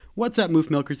What's up, Moof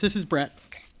Milkers? This is Brett.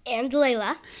 And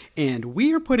Layla. And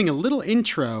we are putting a little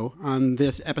intro on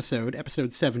this episode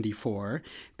 74,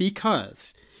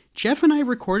 because Jeff and I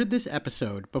recorded this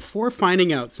episode before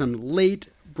finding out some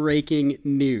late-breaking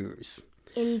news.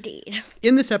 Indeed.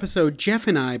 In this episode, Jeff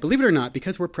and I, believe it or not,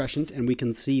 because we're prescient and we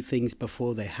can see things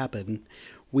before they happen,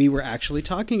 we were actually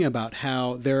talking about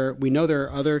how we know there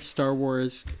are other Star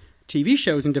Wars TV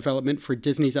shows in development for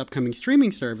Disney's upcoming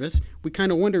streaming service. We kind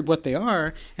of wondered what they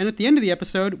are, and at the end of the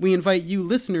episode, we invite you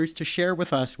listeners to share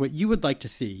with us what you would like to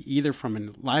see, either from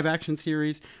a live-action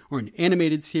series or an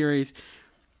animated series.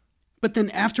 But then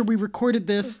after we recorded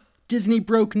this, Disney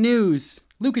broke news.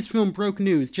 Lucasfilm broke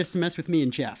news just to mess with me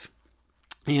and Jeff.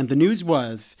 And the news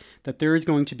was that there is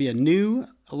going to be a new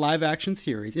live-action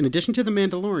series. In addition to The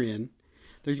Mandalorian,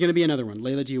 there's going to be another one.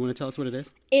 Layla, do you want to tell us what it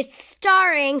is? It's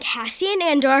starring Cassian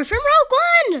Andor from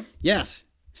Rogue One. Yes,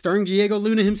 starring Diego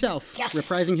Luna himself, yes,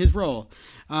 reprising his role.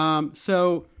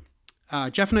 So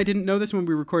Jeff and I didn't know this when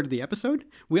we recorded the episode.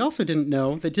 We also didn't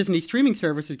know that Disney's streaming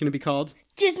service is going to be called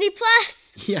Disney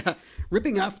Plus. Yeah,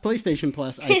 ripping off PlayStation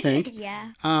Plus, I think.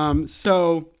 Yeah.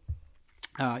 So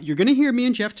you're going to hear me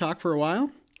and Jeff talk for a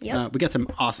while. Yep. We got some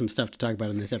awesome stuff to talk about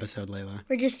in this episode, Layla.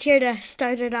 We're just here to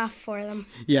start it off for them.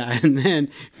 Yeah, and then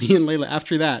me and Layla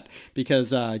after that, because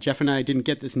Jeff and I didn't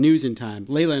get this news in time,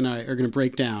 Layla and I are going to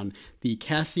break down the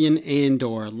Cassian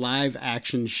Andor live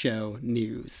action show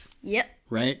news. Yep.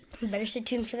 Right? You better stay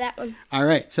tuned for that one. All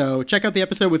right, so check out the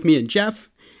episode with me and Jeff,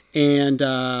 and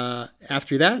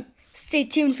after that, stay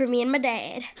tuned for me and my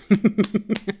dad.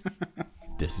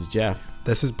 This is Jeff.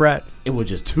 This is Brett. And we're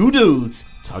just two dudes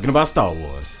talking about Star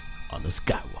Wars on the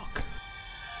Skywalk.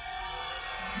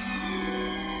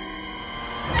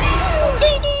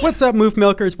 What's up, Moof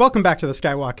Milkers? Welcome back to the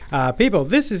Skywalk. People,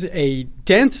 this is a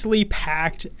densely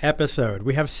packed episode.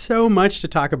 We have so much to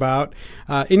talk about,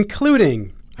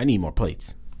 including... I need more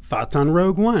plates. Thoughts on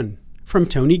Rogue One from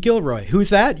Tony Gilroy. Who's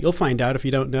that? You'll find out if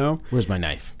you don't know. Where's my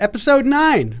knife? Episode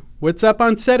 9. What's up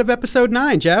on set of Episode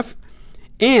 9, Jeff?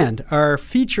 And our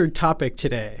featured topic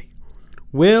today,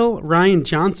 will Rian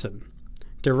Johnson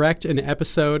direct an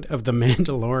episode of The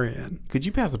Mandalorian? Could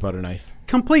you pass the butter knife?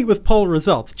 Complete with poll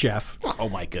results, Jeff. Oh,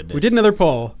 my goodness. We did another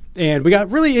poll, and we got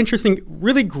really interesting,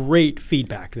 really great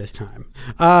feedback this time.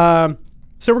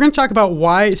 So we're going to talk about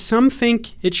why some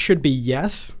think it should be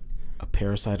yes. A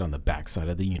parasite on the backside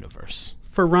of the universe.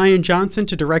 For Rian Johnson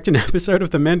to direct an episode of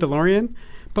The Mandalorian,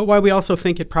 but why we also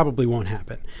think it probably won't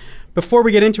happen. Before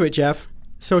we get into it, Jeff,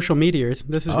 social medias.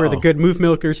 This is where the good Moof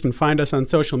Milkers can find us on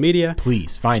social media.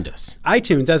 Please, find us.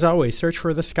 iTunes, as always, search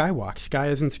for The Skywalk. Sky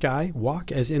as in sky,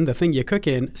 walk as in the thing you cook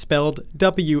in, spelled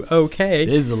W-O-K.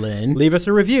 Sizzling. Leave us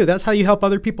a review. That's how you help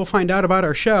other people find out about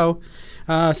our show.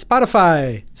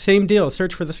 Spotify, same deal.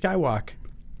 Search for The Skywalk.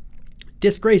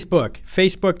 Disgracebook,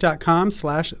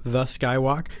 facebook.com/The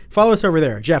Skywalk. Follow us over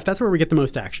there. Jeff, that's where we get the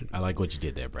most action. I like what you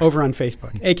did there, Brett. Over on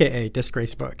Facebook, a.k.a.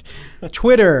 Disgracebook.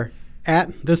 Twitter,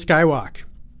 @The Skywalk.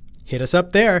 Hit us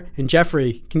up there. And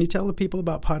Jeffrey, can you tell the people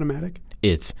about Podomatic?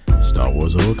 It's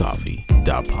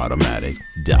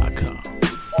StarWarsOverCoffee.podomatic.com.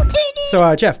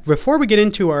 So, Jeff, before we get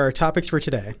into our topics for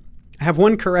today, I have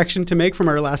one correction to make from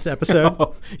our last episode.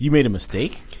 Oh, you made a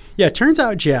mistake? Yeah, it turns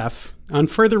out, Jeff, on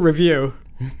further review,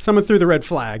 someone threw the red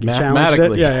flag.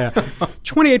 Mathematically. Challenged it. Yeah.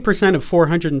 28% of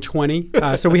 420.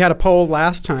 So we had a poll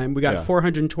last time. We got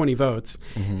 420 votes.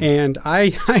 Mm-hmm. And I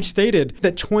stated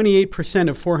that 28%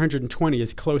 of 420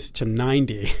 is close to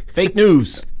 90. Fake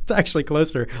news. It's actually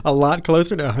closer, a lot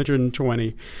closer to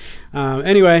 120.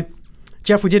 Anyway,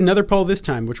 Jeff, we did another poll this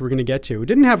time, which we're going to get to. We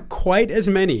didn't have quite as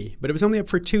many, but it was only up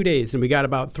for 2 days, and we got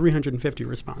about 350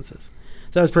 responses.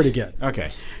 So that was pretty good. Okay.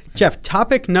 Jeff,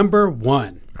 topic number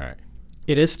 1. All right.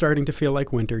 It is starting to feel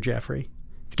like winter, Jeffrey.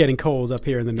 It's getting cold up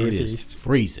here in the Northeast. It is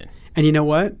freezing. And you know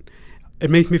what? It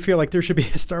makes me feel like there should be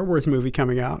a Star Wars movie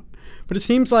coming out. But it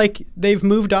seems like they've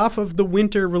moved off of the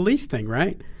winter release thing,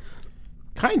 right?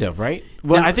 Kind of, right?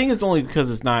 Well, I think it's only because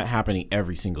it's not happening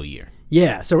every single year.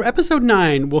 Yeah, so episode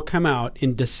 9 will come out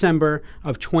in December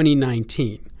of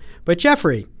 2019. But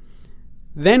Jeffrey,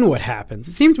 then what happens?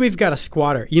 It seems we've got a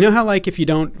squatter. You know how, like, if you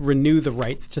don't renew the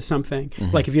rights to something,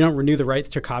 mm-hmm. like if you don't renew the rights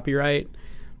to copyright,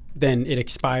 then it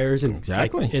expires and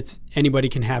exactly. Like, it's anybody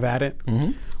can have at it.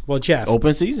 Mm-hmm. Well, Jeff,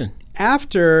 open season.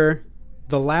 After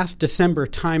the last December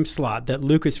time slot that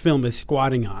Lucasfilm is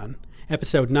squatting on,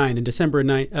 episode 9 in December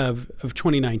of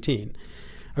 2019,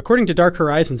 according to Dark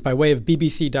Horizons by way of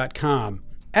BBC.com,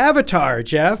 Avatar,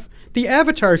 Jeff, the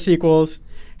Avatar sequels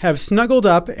have snuggled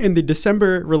up in the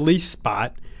December release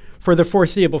spot for the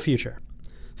foreseeable future.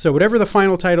 So whatever the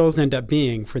final titles end up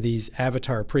being for these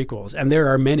Avatar prequels, and there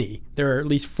are many, there are at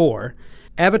least 4,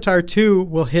 Avatar 2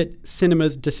 will hit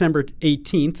cinemas December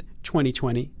 18th,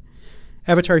 2020.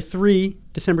 Avatar 3,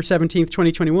 December 17th,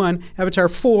 2021. Avatar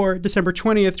 4, December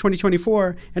 20th,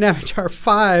 2024. And Avatar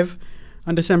 5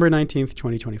 on December 19th,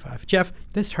 2025. Jeff,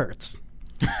 this hurts.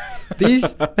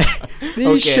 These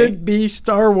Okay. should be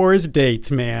Star Wars dates,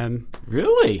 man.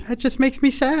 Really? That just makes me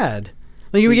sad.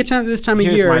 Like, we get to this time of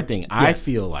year. Here's my thing. I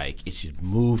feel like it should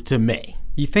move to May.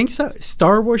 You think so?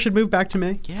 Star Wars should move back to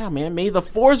May? Yeah, man. May the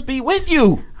Force be with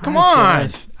you. Come I on.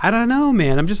 guess. I don't know,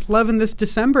 man. I'm just loving this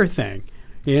December thing.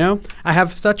 You know, I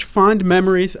have such fond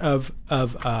memories of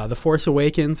The Force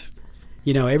Awakens.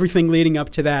 You know, everything leading up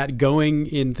to that, going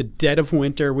in the dead of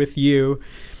winter with you.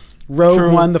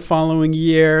 Rogue One the following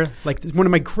year, like one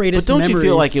of my greatest But don't memories. you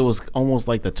feel like it was almost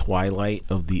like the twilight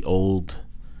of the old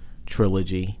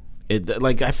trilogy?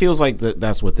 Like, I feels like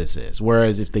that's what this is.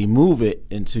 Whereas if they move it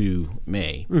into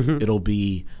May, it'll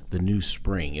be the new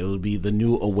spring. It'll be the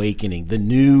new awakening, the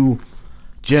new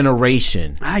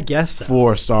generation. I guess so.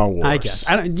 For Star Wars. I guess.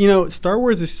 You know, Star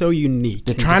Wars is so unique.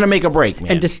 They're trying to make a break, man.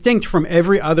 And distinct from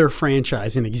every other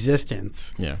franchise in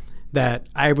existence. Yeah. That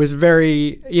I was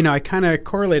very, you know, I kind of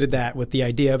correlated that with the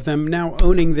idea of them now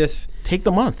owning this Take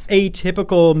the month.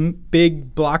 atypical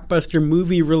big blockbuster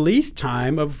movie release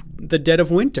time of the dead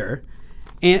of winter.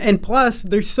 And plus,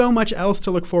 there's so much else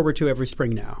to look forward to every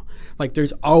spring now. Like,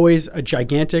 there's always a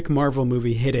gigantic Marvel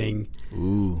movie hitting.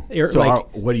 Ooh. Or, So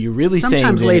like, what are you really saying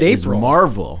sometimes then late is April.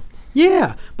 Marvel?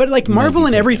 Yeah, but like Marvel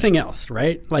and take everything else,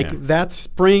 right? Like Yeah. that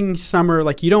spring, summer,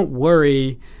 like you don't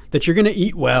worry that you're going to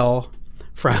eat well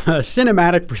from a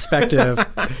cinematic perspective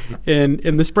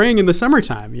in the spring and the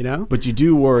summertime, you know? But you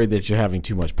do worry that you're having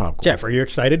too much popcorn. Jeff, are you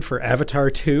excited for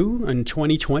Avatar 2 in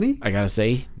 2020? I gotta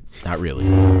say, not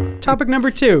really. Topic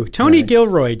number 2. Tony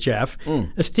Gilroy, Jeff,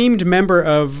 esteemed member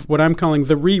of what I'm calling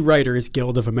the Rewriters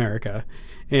Guild of America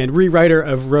and rewriter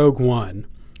of Rogue One,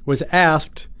 was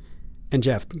asked, and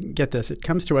Jeff, get this, it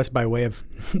comes to us by way of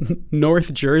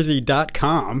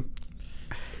northjersey.com.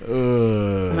 I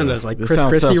don't know, it's like This Chris sounds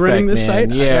Christie suspect, running this man.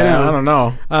 site? Yeah, I don't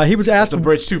know. He was asked, The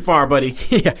bridge too far, buddy.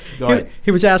 yeah, Go ahead.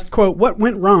 he was asked, quote, what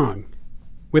went wrong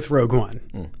with Rogue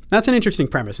One? That's an interesting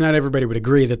premise. Not everybody would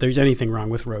agree that there's anything wrong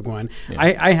with Rogue One. Yeah.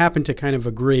 I happen to kind of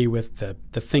agree with the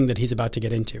thing that he's about to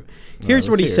get into. Here's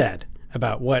what he hear it. said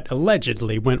about what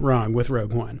allegedly went wrong with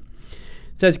Rogue One.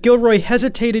 It says, Gilroy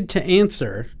hesitated to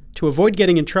answer to avoid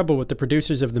getting in trouble with the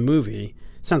producers of the movie.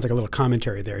 Sounds like a little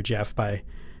commentary there, Jeff, by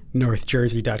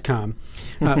northjersey.com.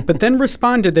 But then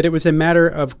responded that it was a matter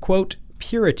of, quote,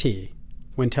 purity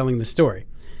when telling the story.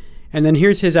 And then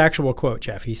here's his actual quote,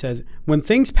 Jeff. He says, when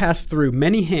things pass through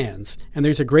many hands and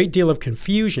there's a great deal of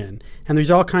confusion and there's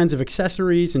all kinds of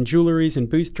accessories and jewelries and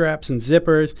bootstraps and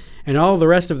zippers and all the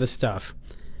rest of the stuff,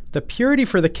 the purity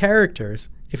for the characters,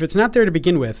 if it's not there to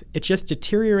begin with, it just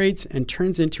deteriorates and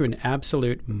turns into an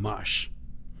absolute mush.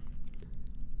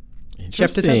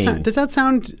 Jeff, does that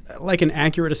sound like an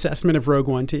accurate assessment of Rogue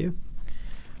One to you?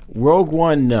 Rogue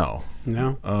One, no.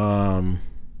 No?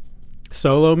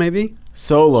 Solo, maybe?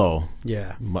 Solo,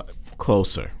 Yeah.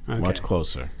 closer, Okay. much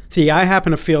closer. See, I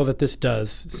happen to feel that this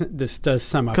does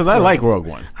sum up. Because I like Rogue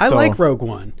One. I like Rogue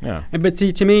One. Yeah. But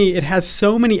see, to me, it has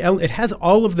so many. It has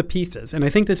all of the pieces, and I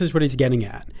think this is what he's getting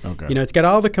at. Okay. You know, it's got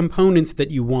all the components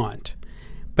that you want,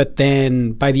 but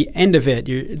then by the end of it,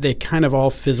 they kind of all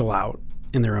fizzle out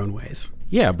in their own ways.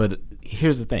 Yeah, but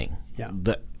here's the thing. Yeah.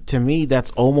 To me,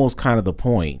 that's almost kind of the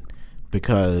point,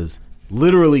 because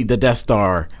literally the Death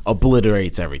Star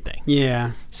obliterates everything.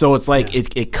 Yeah. So it's like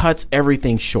it cuts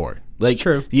everything short. Like,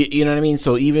 True. You know what I mean?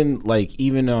 So even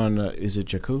on is it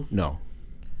Jakku? No.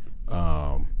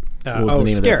 What was the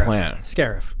name of that planet?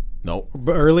 Scarif. Nope.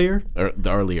 Earlier?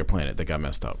 The earlier planet that got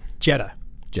messed up. Jeddah.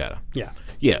 Jeddah. Yeah.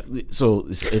 Yeah, so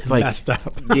it's like Messed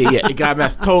up. yeah, it got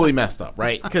totally messed up,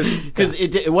 right? Because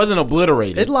it wasn't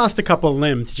obliterated. It lost a couple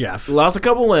limbs, Jeff. Lost a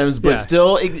couple limbs, but Yeah.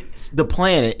 still, the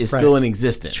planet is still in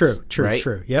existence. True, right?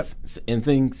 true. Yep. And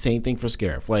same thing for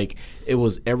Scarif. Like, it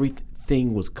was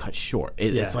everything was cut short.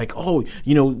 It's like,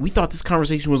 we thought this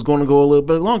conversation was going to go a little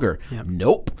bit longer. Yep.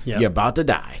 Nope, Yep. you're about to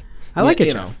die. I like it,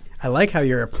 you Jeff. know. I like how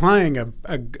you're applying a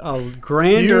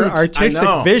grander Huge, I artistic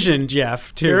know. vision,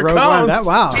 Jeff, to Here it Rogue One. comes.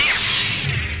 Wow.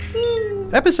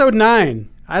 Episode 9.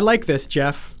 I like this,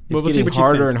 Jeff. It's We'll see getting what you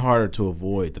harder think. and harder to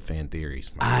avoid the fan theories.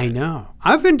 I know.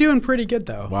 I've been doing pretty good,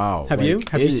 though. Wow. Have like, you?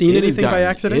 Have you it- seen it has anything by gotten-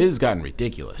 accident? It has gotten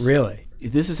ridiculous. Really?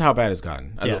 This is how bad it's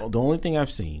gotten. Yeah. The only thing I've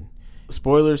seen,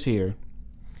 spoilers here,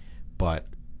 but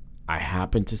I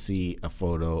happened to see a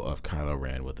photo of Kylo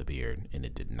Ren with a beard, and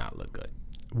it did not look good.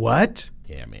 What?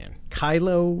 Yeah, man.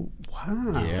 Kylo?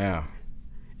 Wow. Yeah.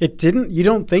 It didn't? You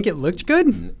don't think it looked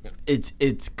good? It's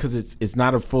because it's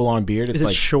not a full on beard. It's Is it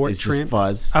like short it's trim? just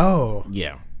fuzz. Oh.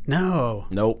 Yeah. No.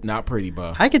 Nope, not pretty,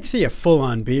 bro. I could see a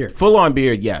full-on beard. Full on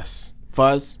beard, yes.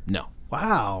 Fuzz, no.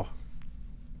 Wow.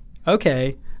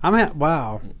 Okay.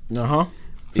 Wow.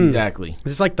 Exactly.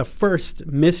 This is like the first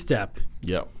misstep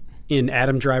Yep. in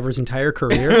Adam Driver's entire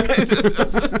career.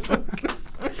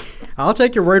 I'll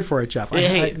take your word for it, Jeff.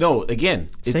 No. Again,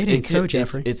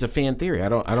 Jeffrey. it's a fan theory. I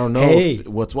don't know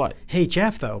what's what. Hey,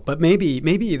 Jeff, though, but maybe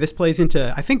this plays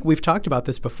into. I think we've talked about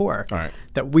this before. All right.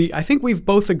 I think we've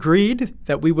both agreed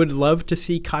that we would love to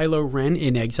see Kylo Ren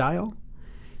in exile.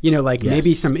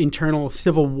 Maybe some internal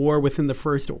civil war within the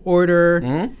First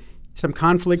Order, some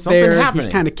conflict Something there. happening.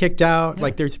 He's kind of kicked out. Yeah.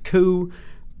 Like there's a coup.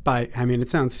 It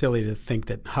sounds silly to think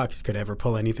that Hux could ever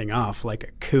pull anything off, like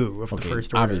a coup of the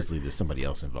First Order. Obviously, there's somebody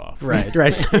else involved. Right.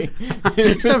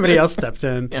 Somebody else steps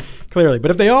in, clearly. But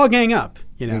if they all gang up,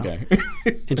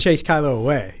 and chase Kylo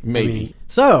away. Maybe.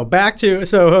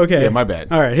 Okay. Yeah, my bad.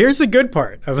 All right, here's the good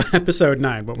part of Episode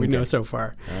 9, what we know so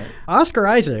far. All right. Oscar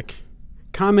Isaac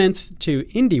comments to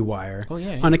IndieWire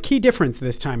on a key difference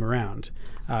this time around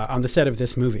on the set of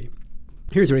this movie.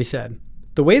 Here's what he said.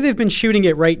 The way they've been shooting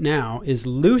it right now is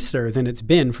looser than it's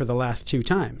been for the last 2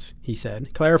 times, he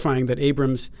said, clarifying that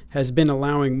Abrams has been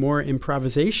allowing more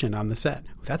improvisation on the set.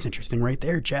 Oh, that's interesting right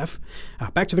there, Jeff.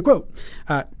 Back to the quote.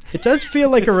 It does feel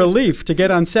like a relief to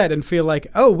get on set and feel like,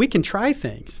 we can try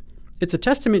things. It's a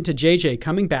testament to JJ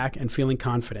coming back and feeling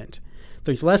confident.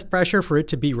 There's less pressure for it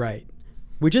to be right.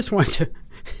 We just want to...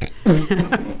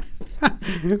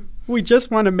 We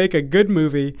just want to make a good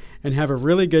movie and have a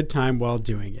really good time while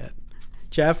doing it.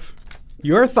 Jeff,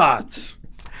 your thoughts?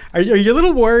 Are you a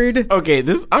little worried? Okay,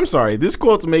 I'm sorry. This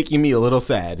quote's making me a little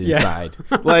sad inside.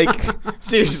 Like,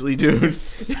 seriously, dude.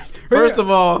 First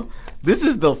of all, this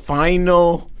is the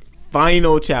final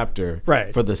chapter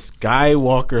for the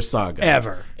Skywalker saga.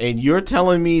 Ever. And you're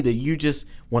telling me that you just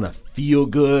want to feel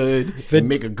good and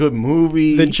make a good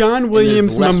movie. The John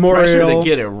Williams less Memorial. Pressure to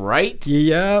get it right?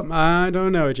 Yep, I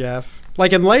don't know, Jeff.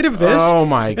 Like, in light of this,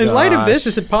 in light of this,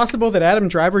 is it possible that Adam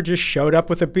Driver just showed up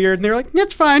with a beard and they're like,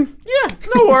 that's fine. Yeah,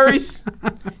 no worries.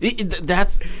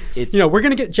 We're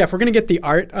going to get the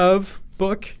Art of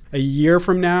book a year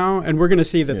from now, and we're going to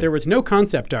see that there was no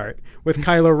concept art with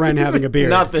Kylo Ren having a beard.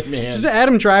 Nothing, man. Just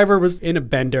Adam Driver was in a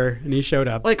bender and he showed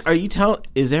up. Like,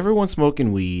 is everyone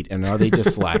smoking weed and are they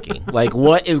just slacking? Like,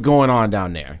 what is going on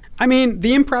down there? I mean,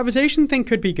 the improvisation thing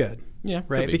could be good. Yeah,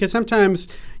 right. Because sometimes,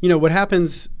 what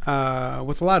happens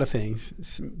with a lot of things,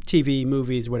 TV,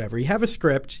 movies, whatever, you have a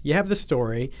script, you have the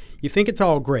story, you think it's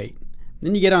all great.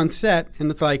 Then you get on set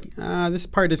and it's like, this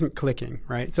part isn't clicking,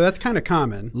 right? So that's kind of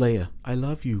common. Leia, I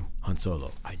love you, Han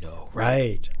Solo. I know.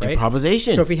 Right.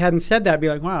 Improvisation. So if he hadn't said that, I'd be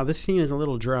like, wow, this scene is a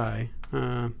little dry.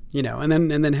 And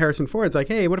then Harrison Ford's like,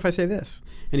 hey, what if I say this?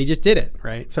 And he just did it,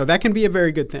 right? So that can be a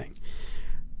very good thing.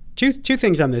 Two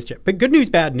things on this, but good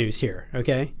news, bad news here,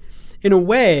 okay? In a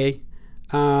way,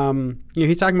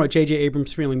 he's talking about J.J.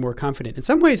 Abrams feeling more confident. In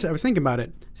some ways, I was thinking about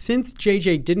it. Since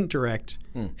J.J. didn't direct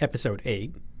Episode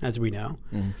 8, as we know,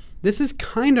 this is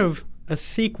kind of a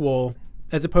sequel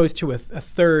as opposed to a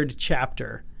third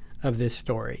chapter of this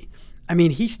story. I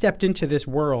mean, he stepped into this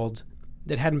world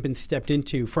that hadn't been stepped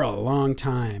into for a long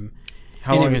time.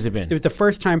 How long has it been? It was the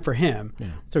first time for him.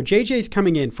 Yeah. So J.J.'s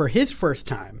coming in for his first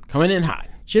time. Coming in hot.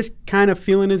 Just kind of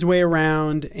feeling his way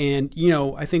around. And,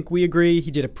 I think we agree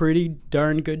he did a pretty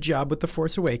darn good job with The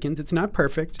Force Awakens. It's not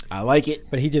perfect. I like it.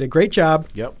 But he did a great job.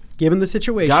 Yep. Given the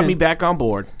situation. Got me back on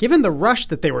board. Given the rush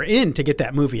that they were in to get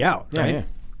that movie out. Yeah, right? Yeah.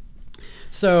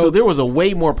 So there was a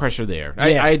way more pressure there.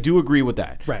 I do agree with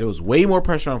that. Right. There was way more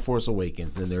pressure on Force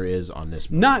Awakens than there is on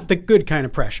this movie. Not the good kind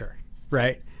of pressure,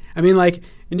 right? I mean, like,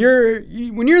 when you're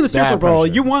in the Super Bowl,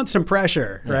 you want some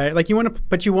pressure, right? Like, you want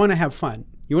to have fun.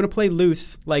 You want to play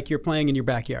loose like you're playing in your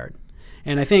backyard.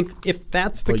 And I think if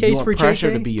that's the case for JJ,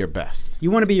 pressure to be your best. You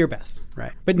want to be your best,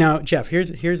 right? But now, Jeff,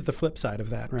 here's the flip side of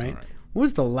that, right? What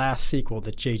was the last sequel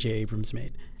that J.J. Abrams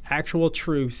made? Actual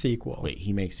true sequel. Wait,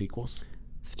 he makes sequels?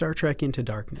 Star Trek Into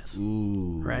Darkness.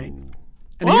 Ooh. Right?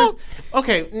 And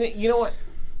okay, you know what?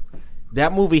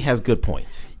 That movie has good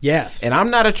points. Yes. And I'm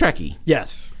not a Trekkie.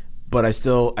 Yes. But I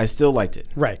still liked it.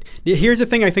 Right. Here's the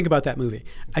thing I think about that movie.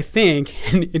 I think,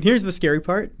 and here's the scary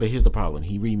part. But here's the problem.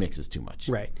 He remixes too much.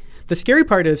 Right. The scary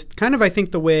part is kind of, I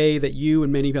think, the way that you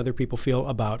and many other people feel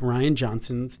about Rian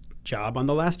Johnson's job on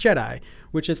The Last Jedi,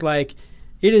 which is like,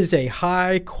 it is a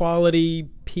high quality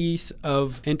piece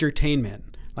of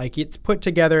entertainment. Like, it's put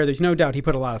together. There's no doubt he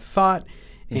put a lot of thought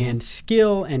and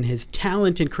skill, and his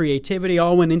talent and creativity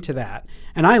all went into that.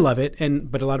 And I love it,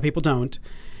 but a lot of people don't.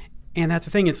 And that's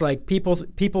the thing. It's like people,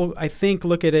 I think,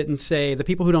 look at it and say, the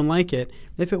people who don't like it,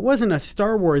 if it wasn't a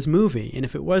Star Wars movie and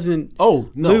if it wasn't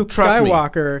Luke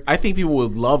Skywalker. Me. I think people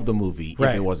would love the movie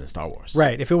if it wasn't Star Wars.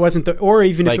 Right. If it wasn't, or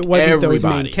even if it wasn't those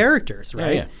main characters,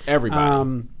 right? Yeah,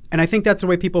 everybody. And I think that's the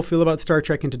way people feel about Star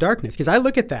Trek Into Darkness. Because I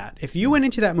look at that. If you went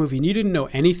into that movie and you didn't know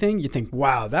anything, you'd think,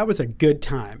 wow, that was a good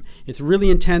time. It's really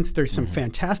intense. There's some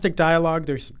fantastic dialogue.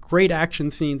 There's great action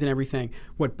scenes and everything.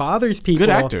 What bothers people good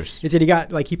actors. Is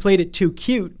that he played it too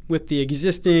cute with the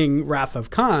existing Wrath of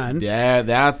Khan. Yeah,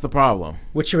 that's the problem.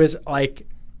 Which was like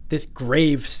this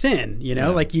grave sin,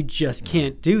 like you just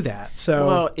can't do that. So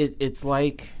well, it's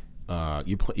like...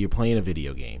 you're playing a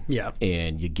video game. Yeah.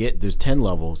 And there's 10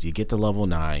 levels. You get to level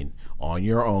 9 on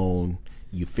your own.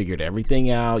 You figured everything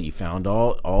out. You found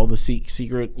all the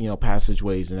secret,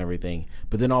 passageways and everything.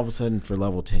 But then all of a sudden for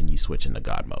level 10, you switch into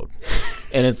God mode.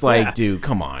 And it's like, dude,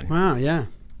 come on. Wow, yeah.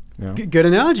 Good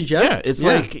analogy, Jeff. Yeah, it's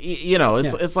like,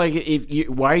 it's like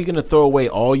why are you going to throw away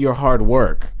all your hard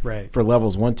work for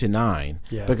levels 1 to 9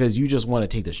 because you just want to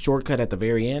take the shortcut at the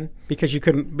very end? Because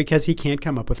he can't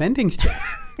come up with endings,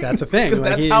 Jeff. That's the thing. Because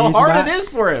that's how hard it is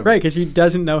for him. Right, because he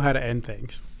doesn't know how to end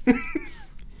things.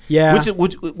 Yeah.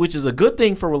 Which is a good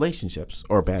thing for relationships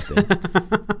or a bad thing.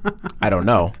 I don't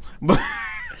know.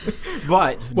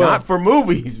 But not for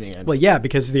movies, man. Well, yeah,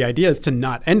 because the idea is to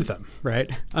not end them, right?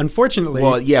 Unfortunately.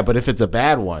 Well, yeah, but if it's a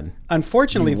bad one.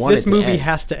 Unfortunately, this movie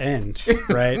has to end,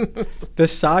 right?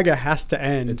 This saga has to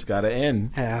end. It's got to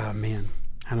end. Ah, man.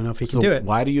 I don't know if he can do it.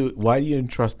 Why do you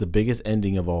entrust the biggest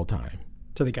ending of all time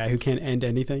to the guy who can't end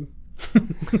anything?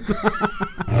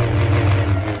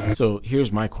 So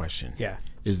here's my question. Yeah.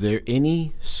 Is there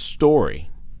any story,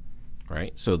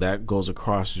 right? So that goes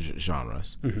across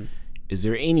genres. Mm-hmm. Is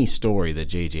there any story that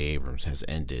J.J. Abrams has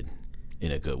ended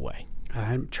in a good way?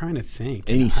 I'm trying to think.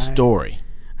 Any story?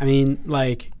 I mean,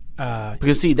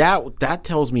 because see that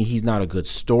tells me he's not a good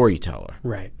storyteller.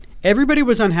 Right. Everybody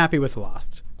was unhappy with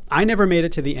Lost. I never made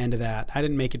it to the end of that. I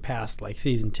didn't make it past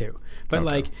season 2.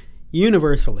 But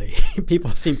universally,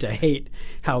 people seem to hate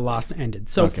how Lost ended.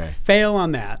 So fail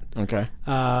on that. Okay.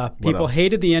 People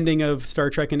hated the ending of Star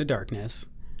Trek Into Darkness.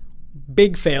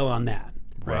 Big fail on that.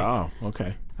 Right? Wow.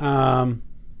 Okay. I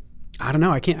don't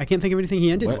know. I can't think of anything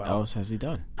he ended well. What else has he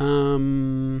done?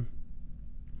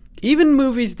 Even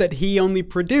movies that he only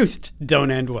produced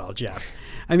don't end well, Jeff.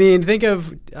 I mean, think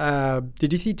of,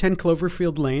 did you see 10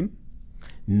 Cloverfield Lane?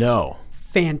 No.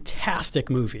 Fantastic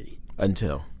movie.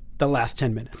 Until? The last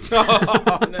 10 minutes.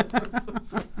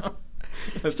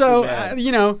 So,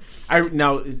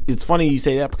 now, it's funny you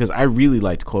say that because I really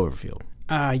liked Cloverfield.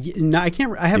 No, I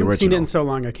can't. I haven't seen it in so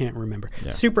long. I can't remember.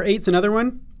 Yeah. Super 8's another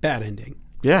one. Bad ending.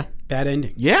 Yeah. Bad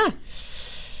ending. Yeah.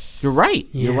 You're right.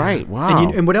 Yeah. You're right. Wow.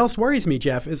 And what else worries me,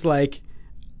 Jeff, is I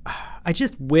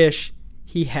just wish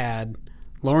he had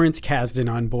Lawrence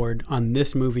Kasdan on board on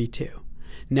this movie too.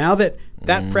 Now that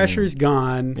pressure's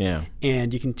gone,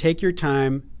 and you can take your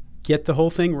time, get the whole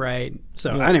thing right.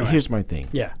 So anyway, here's my thing.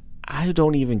 Yeah. I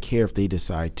don't even care if they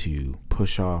decide to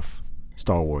push off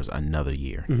Star Wars another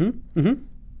year. Mm-hmm. Mm-hmm.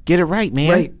 Get it right,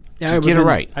 man. Right. Just get it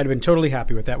right. I'd have been totally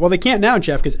happy with that. Well, they can't now,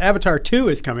 Jeff, because Avatar 2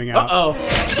 is coming out.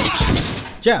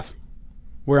 Uh-oh. Jeff,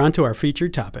 we're on to our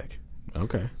featured topic.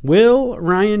 Okay. Will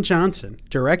Rian Johnson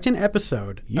direct an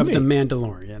episode of The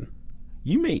Mandalorian?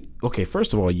 Okay,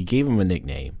 first of all, you gave him a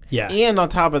nickname. Yeah. And on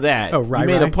top of that, you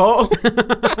made a poll.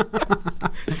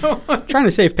 Trying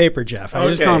to save paper, Jeff. I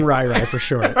just call him Rai for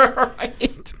short.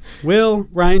 Right. Will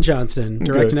Rian Johnson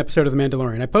direct an episode of The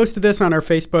Mandalorian? I posted this on our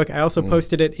Facebook. I also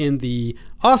posted it in the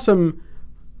awesome,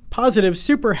 positive,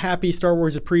 super happy Star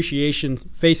Wars appreciation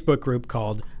Facebook group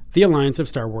called The Alliance of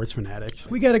Star Wars Fanatics.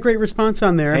 We got a great response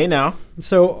on there. Hey now.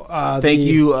 So thank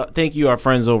you, our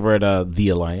friends over at The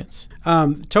Alliance.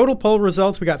 Total poll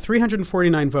results, we got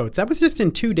 349 votes. That was just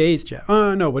in 2 days, Jeff.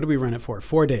 No, what did we run it for?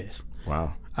 4 days.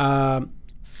 Wow.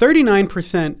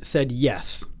 39% said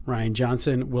yes, Rian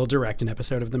Johnson will direct an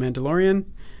episode of The Mandalorian.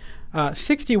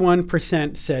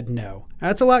 61% said no.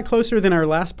 That's a lot closer than our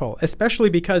last poll, especially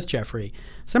because, Jeffrey,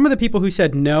 some of the people who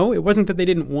said no, it wasn't that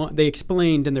they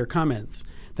explained in their comments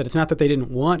that it's not that they didn't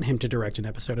want him to direct an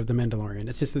episode of The Mandalorian.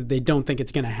 It's just that they don't think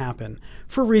it's going to happen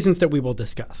for reasons that we will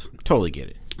discuss. Totally get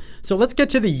it. So let's get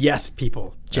to the yes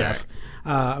people, Jeff.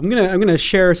 Right. I'm gonna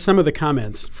share some of the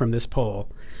comments from this poll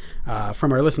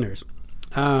from our listeners.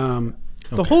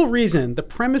 The whole reason, the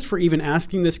premise for even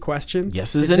asking this question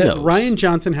is that no's. Rian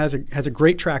Johnson has a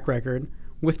great track record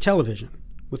with television,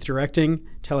 with directing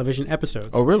television episodes.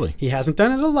 Oh, really? He hasn't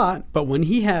done it a lot, but when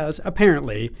he has,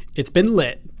 apparently, it's been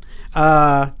lit.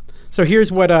 So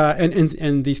here's what,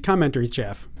 and these commenters,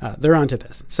 Jeff, they're onto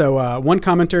this. So one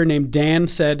commenter named Dan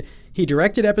said He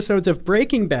directed episodes of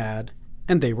Breaking Bad,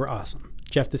 and they were awesome.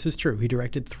 Jeff, this is true. He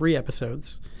directed 3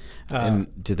 episodes. And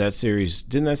didn't that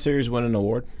series win an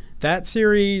award? That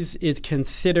series is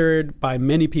considered by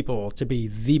many people to be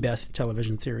the best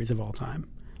television series of all time.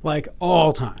 Like,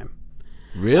 all time.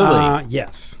 Really?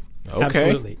 Yes. Okay.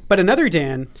 Absolutely. But another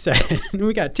Dan said, and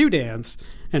we got 2 Dans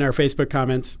in our Facebook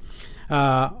comments,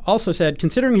 also said,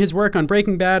 considering his work on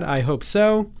Breaking Bad, I hope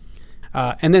so.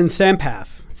 And then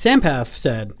Sampath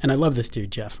said, and I love this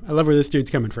dude, Jeff. I love where this dude's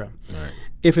coming from. All right.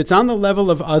 If it's on the level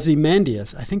of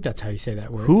Ozymandias, I think that's how you say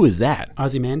that word. Who is that?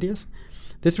 Ozymandias?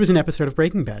 This was an episode of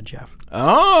Breaking Bad, Jeff.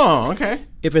 Oh, okay.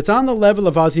 If it's on the level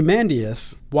of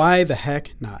Ozymandias, why the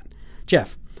heck not?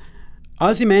 Jeff,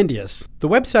 Ozymandias, the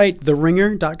website,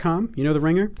 theringer.com, you know The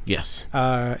Ringer? Yes.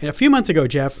 A few months ago,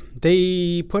 Jeff,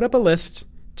 they put up a list,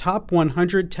 top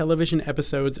 100 television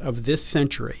episodes of this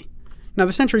century. Now,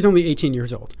 the century's only 18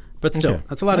 years old, but still, Okay.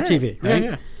 that's a lot of TV, right?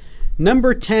 Yeah.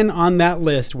 Number 10 on that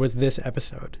list was this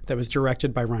episode that was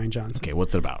directed by Rian Johnson. Okay,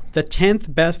 what's it about? The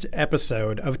 10th best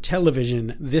episode of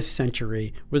television this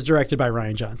century was directed by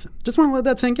Rian Johnson. Just want to let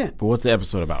that sink in. But what's the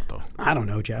episode about, though? I don't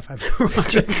know, Jeff. I've never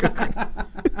watched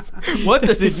it. What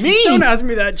does it mean? Don't ask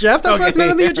me that, Jeff. That's why it's not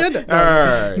on the agenda.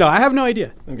 All right. No, I have no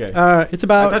idea. Okay. It's I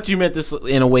about thought you meant this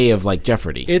in a way of like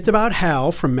Jeopardy. it's about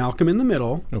Hal from Malcolm in the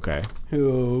Middle, Okay.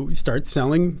 who starts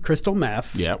selling crystal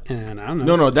meth. Yep. And I don't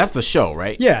know. No, that's the show,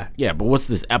 right? Yeah. Yeah, but what's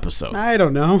this episode? I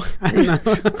don't know.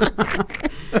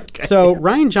 Okay. So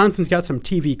Rian Johnson's got some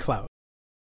TV clout.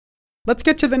 Let's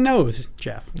get to the no's,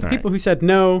 Jeff. The All people who said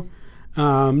no,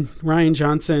 Rian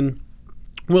Johnson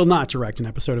will not direct an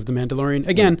episode of The Mandalorian.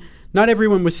 Again, not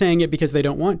everyone was saying it because they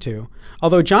don't want to.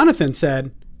 Although Jonathan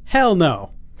said, hell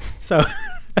no. So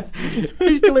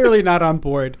he's clearly not on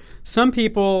board. Some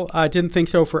people didn't think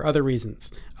so for other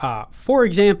reasons. For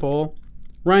example,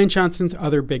 Rian Johnson's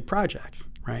other big projects,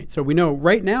 right? So we know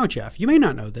right now, Jeff, you may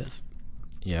not know this.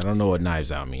 Yeah, I don't know what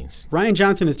Knives Out means. Rian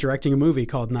Johnson is directing a movie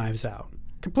called Knives Out.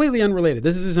 Completely unrelated.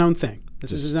 This is his own thing.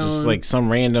 This is his own. Just like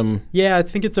some random. Yeah, I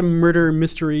think it's a murder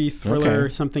mystery thriller, Okay.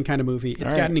 something kind of movie. It's All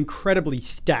got right. an incredibly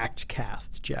stacked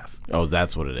cast, Jeff. Oh,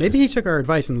 that's what it is. Maybe he took our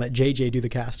advice and let JJ do the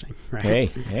casting, right?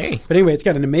 Hey. But anyway, it's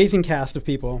got an amazing cast of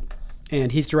people,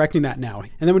 and he's directing that now.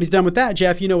 And then when he's done with that,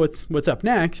 Jeff, you know what's up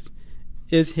next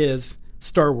is his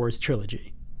Star Wars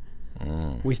trilogy.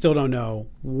 We still don't know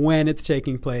when it's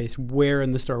taking place, where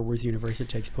in the Star Wars universe it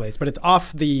takes place, but it's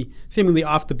seemingly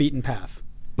off the beaten path.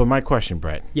 But my question,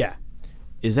 Brett, Yeah.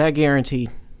 is that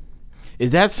guaranteed? Is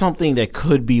that something that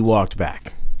could be walked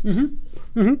back?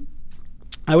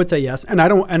 I would say yes, and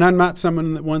I'm not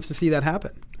someone that wants to see that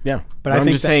happen. Yeah, But but I I'm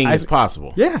think just that saying it's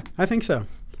possible. Yeah, I think so.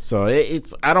 So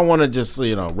it's I don't want to just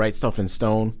write stuff in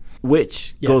stone,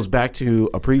 which Yeah. goes back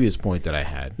to a previous point that I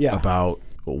had about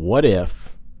what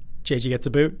if. JJ gets a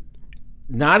boot.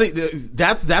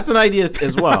 That's an idea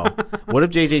as well. What if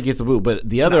JJ gets a boot? But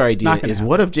the other idea not gonna is happen.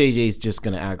 what if JJ's just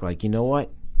going to act like, you know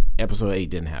what? Episode 8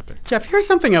 didn't happen. Jeff, here's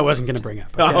something I wasn't going to bring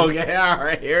up. Okay? Okay, all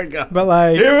right, here we go.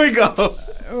 But Here we go.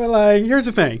 here's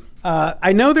the thing.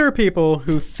 I know there are people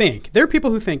who think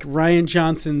Rian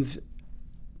Johnson's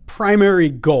primary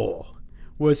goal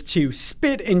was to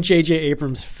spit in J.J.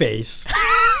 Abrams' face,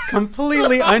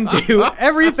 completely undo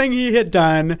everything he had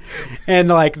done, and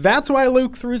that's why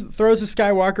Luke throws a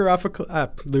Skywalker off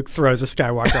a Luke throws a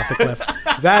Skywalker off the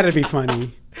cliff. That'd be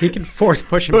funny. He can force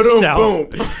push himself.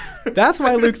 Boom. That's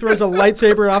why Luke throws a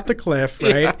lightsaber off the cliff,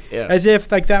 right? Yeah. As if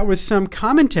that was some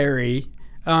commentary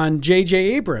on J.J.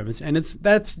 Abrams, and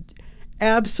that's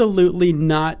absolutely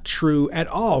not true at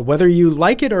all. Whether you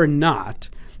like it or not,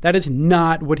 that is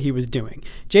not what he was doing.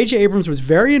 J.J. Abrams was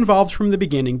very involved from the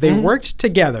beginning. They worked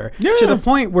together to the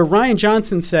point where Rian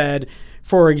Johnson said,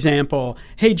 for example,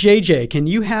 hey, JJ, can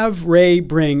you have Ray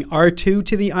bring R2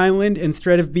 to the island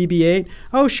instead of BB-8?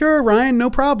 Oh, sure, Ryan,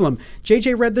 no problem.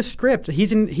 JJ read the script.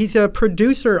 He's a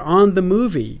producer on the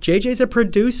movie. JJ's a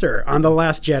producer on The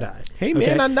Last Jedi. Hey,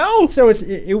 man, I know. So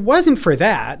it wasn't for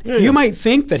that. Yeah. You might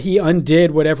think that he undid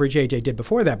whatever JJ did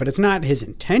before that, but it's not his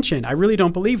intention. I really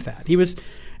don't believe that. He was,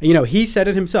 he said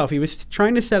it himself. He was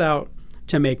trying to set out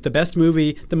to make the best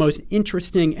movie, the most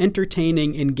interesting,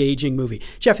 entertaining, engaging movie.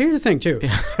 Jeff, here's the thing, too.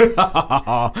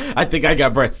 I think I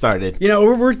got Brett started.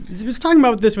 We're just talking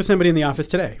about this with somebody in the office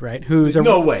today, right? Who's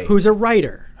a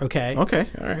writer, okay? Okay,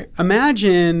 all right.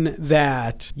 Imagine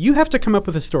that you have to come up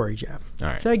with a story, Jeff. All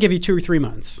right. So I give you 2 or 3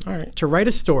 months All right. to write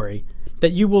a story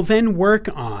that you will then work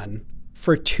on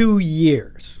for 2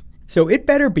 years. So it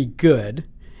better be good,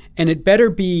 and it better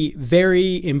be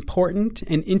very important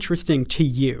and interesting to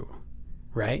you.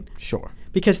 Right? Sure.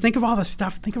 Because think of all the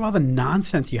stuff, think of all the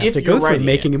nonsense you have If to you're go through writing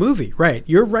making it. a movie. Right.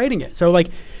 You're writing it. So, like,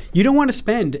 you don't want to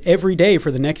spend every day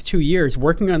for the next 2 years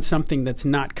working on something that's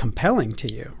not compelling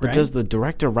to you. But right? does the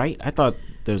director write? I thought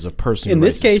there's a person who In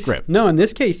writes this case, the script. no. In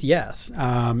this case, yes.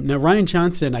 Now, Rian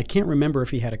Johnson, I can't remember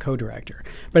if he had a co-director,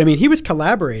 but I mean, he was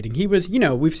collaborating. He was,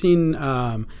 we've seen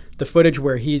the footage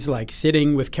where he's like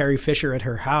sitting with Carrie Fisher at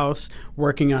her house,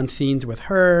 working on scenes with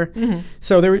her. Mm-hmm.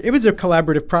 So it was a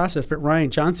collaborative process. But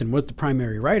Rian Johnson was the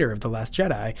primary writer of The Last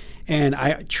Jedi, and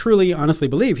I truly, honestly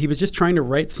believe he was just trying to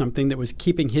write something that was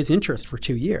keeping his interest for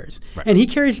 2 years. Right. And he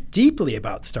cares deeply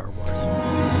about Star Wars.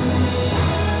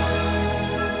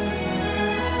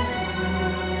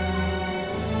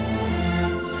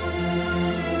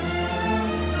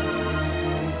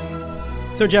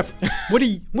 So, Jeff, what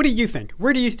do you think?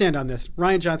 Where do you stand on this?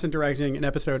 Rian Johnson directing an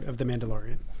episode of The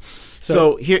Mandalorian.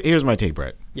 So here's my take,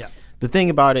 Brett. Yeah. The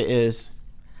thing about it is,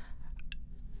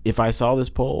 if I saw this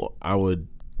poll, I would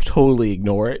totally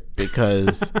ignore it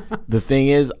because the thing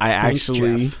is, I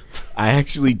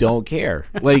actually don't care.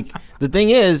 Like, the thing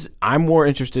is, I'm more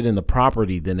interested in the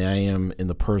property than I am in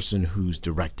the person who's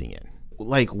directing it.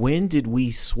 Like, when did we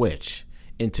switch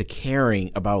into caring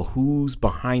about who's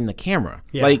behind the camera?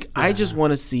 I just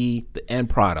want to see the end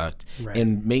product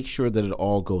and make sure that it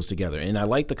all goes together. And I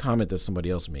like the comment that somebody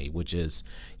else made, which is,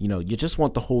 you just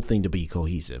want the whole thing to be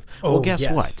cohesive. Well, guess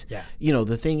what? Yeah.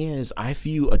 The thing is, I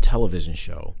view a television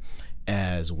show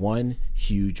as one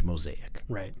huge mosaic.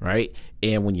 Right?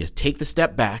 And when you take the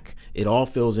step back, it all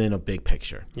fills in a big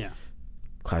picture. Yeah.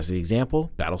 Classic example,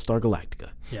 Battlestar Galactica.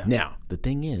 Yeah. Now, the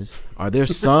thing is, are there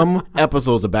some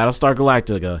episodes of Battlestar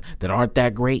Galactica that aren't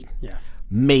that great? Yeah.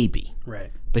 Maybe.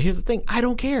 Right. But here's the thing, I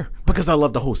don't care because I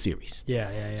love the whole series.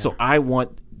 Yeah. So I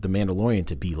want The Mandalorian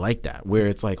to be like that, where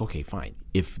it's like, okay, fine.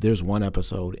 If there's one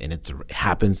episode and it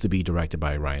happens to be directed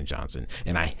by Rian Johnson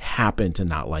and I happen to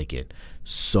not like it,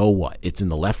 so what? It's in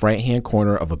the left right-hand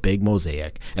corner of a big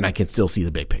mosaic and I can still see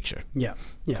the big picture. Yeah.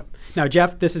 Now,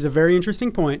 Jeff, this is a very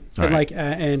interesting point.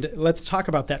 And let's talk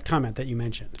about that comment that you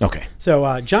mentioned. Okay.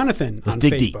 So Jonathan on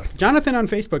Facebook. Jonathan on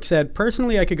Facebook said,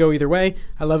 personally, I could go either way.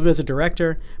 I love him as a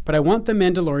director, but I want The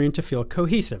Mandalorian to feel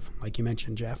cohesive, like you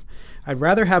mentioned, Jeff. I'd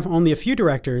rather have only a few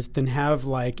directors than have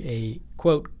like a,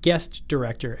 quote, guest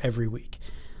director every week.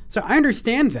 So I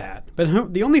understand that,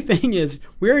 but the only thing is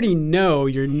we already know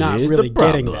you're not really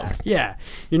getting that. Yeah.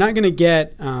 You're not going to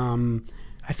get,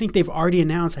 I think they've already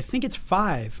announced, I think it's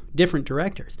 5 different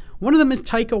directors. One of them is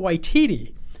Taika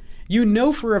Waititi. You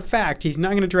know for a fact he's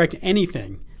not going to direct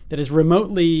anything that is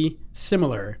remotely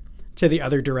similar to the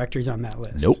other directors on that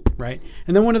list. Nope. Right?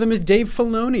 And then one of them is Dave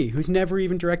Filoni, who's never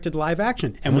even directed live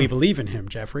action. And we believe in him,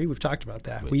 Jeffrey. We've talked about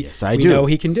that. Yes, I do. We know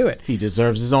he can do it. He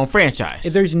deserves his own franchise.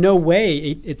 There's no way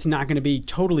it's not going to be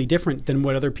totally different than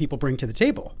what other people bring to the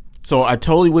table. So I'm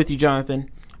totally with you,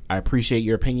 Jonathan. I appreciate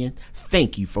your opinion.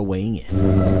 Thank you for weighing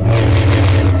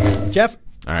in. Jeff,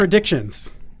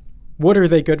 predictions. What are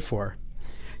they good for?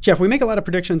 Jeff, we make a lot of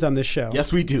predictions on this show.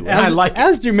 Yes, we do.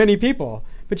 As do many people.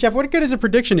 But Jeff, what good is a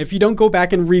prediction if you don't go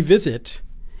back and revisit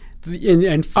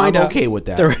and find out with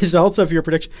that. The results of your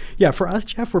prediction? Yeah, for us,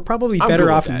 Jeff, we're probably better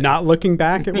off not looking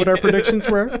back at what our predictions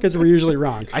were because we're usually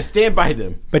wrong. I stand by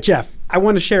them. But Jeff, I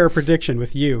want to share a prediction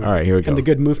with you. All right, here we go. And the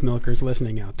good moof milkers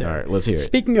listening out there. All right, let's hear it.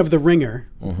 Speaking of the Ringer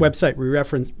website we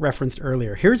referenced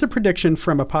earlier, here's a prediction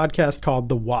from a podcast called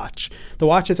The Watch. The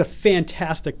Watch is a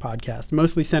fantastic podcast,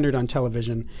 mostly centered on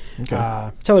television,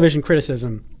 television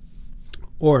criticism,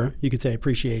 or you could say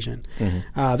appreciation.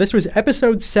 This was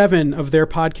episode 7 of their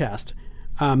podcast.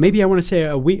 Maybe I want to say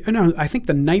I think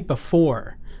the night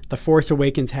before The Force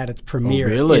Awakens had its premiere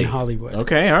in Hollywood.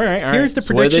 Okay, all right. Here's the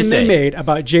prediction they made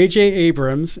about J.J.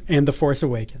 Abrams and The Force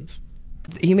Awakens.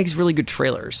 He makes really good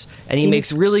trailers, and he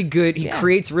makes really good, he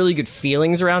creates really good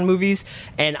feelings around movies,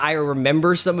 and I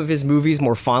remember some of his movies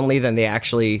more fondly than I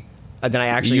actually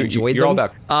enjoyed them. All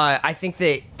back. I think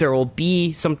that there will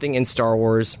be something in Star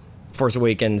Wars Force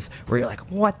Awakens where you're like,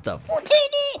 what the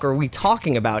fuck are we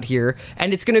talking about here?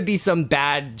 And it's going to be some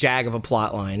bad jag of a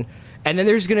plot line. And then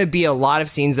there's going to be a lot of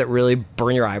scenes that really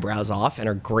burn your eyebrows off and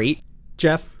are great.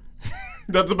 Jeff?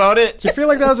 That's about it. Do you feel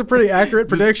like that was a pretty accurate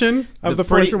prediction of The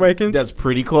Force Awakens? That's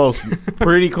pretty close.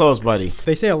 Pretty close, buddy.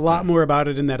 They say a lot more about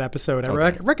it in that episode. I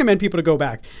recommend people to go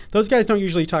back. Those guys don't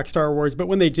usually talk Star Wars, but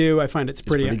when they do, I find it's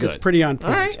pretty good. It's pretty on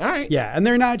point. All right. Yeah, and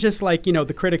they're not just like,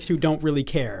 the critics who don't really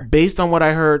care. Based on what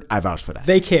I heard, I vouch for that.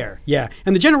 They care, yeah.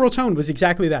 And the general tone was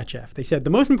exactly that, Jeff. They said the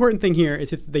most important thing here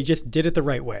is if they just did it the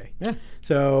right way. Yeah.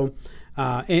 So...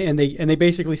 and they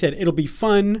basically said it'll be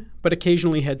fun, but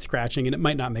occasionally head scratching, and it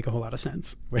might not make a whole lot of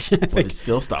sense. Which I think it's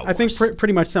still Star Wars. I think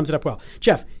pretty much sums it up well.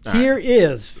 Jeff, here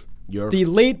is the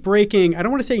late breaking, I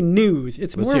don't want to say news,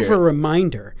 it's more of a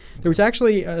reminder. There was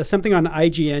actually something on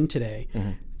IGN today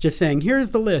just saying,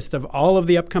 here's the list of all of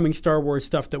the upcoming Star Wars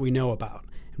stuff that we know about.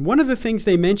 And one of the things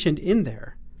they mentioned in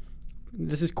there,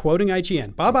 this is quoting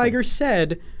IGN, Bob Iger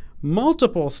said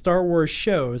multiple Star Wars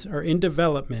shows are in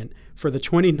development for the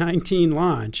 2019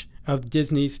 launch of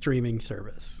Disney's streaming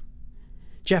service.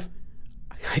 Jeff,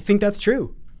 I think that's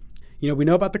true. You know, we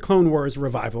know about the Clone Wars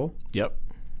revival. Yep.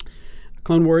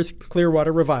 Clone Wars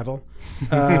Clearwater revival.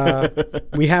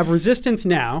 We have Resistance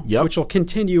now, which will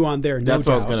continue on there. That's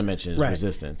what I was going to mention is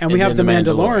Resistance. And we have the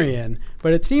Mandalorian.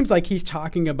 But it seems like he's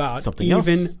talking about something even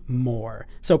else. more.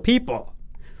 So people,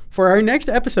 for our next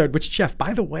episode, which, Jeff,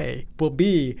 by the way, will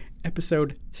be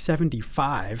episode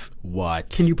 75. What?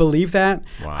 Can you believe that?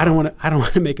 Wow. I don't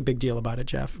want to make a big deal about it,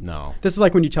 Jeff. No. This is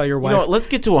like when you tell your wife. You know what, let's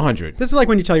get to 100. This is like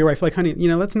when you tell your wife, like, honey, you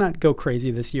know, let's not go crazy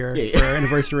this year for our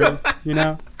anniversary, you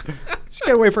know? Just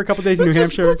get away for a couple days in New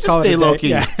Hampshire. Let's just stay low key.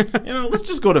 Yeah. You know, let's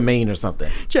just go to Maine or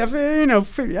something. Jeff, you know,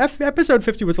 episode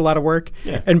 50 was a lot of work.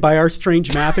 Yeah. And by our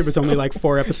strange math, it was only like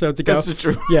 4 episodes ago. That's the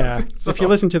truth. Yeah. So if you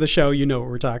listen to the show, you know what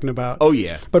we're talking about. Oh,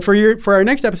 yeah. But for our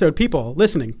next episode, people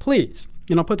listening, please,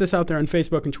 and I'll put this out there on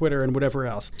Facebook and Twitter and whatever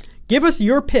else, give us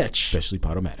your pitch. Especially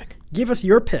Podomatic. Give us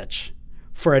your pitch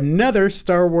for another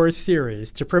Star Wars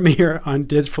series to premiere on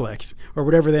Disflix or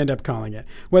whatever they end up calling it.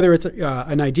 Whether it's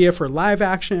an idea for live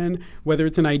action, whether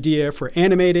it's an idea for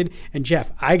animated. And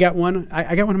Jeff, I got one.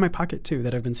 I got one in my pocket too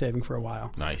that I've been saving for a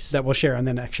while. Nice. That we'll share on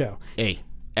the next show. Hey,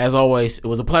 as always, it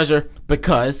was a pleasure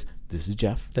because this is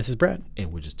Jeff. This is Brett.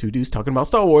 And we're just two dudes talking about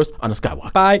Star Wars on a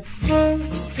Skywalk. Bye.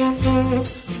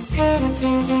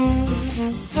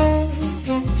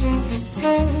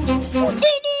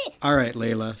 All right,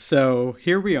 Layla. So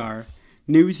here we are.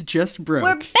 News just broke.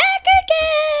 We're back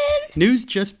again! News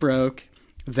just broke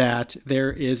that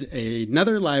there is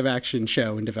another live-action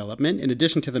show in development, in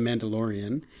addition to The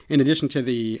Mandalorian, in addition to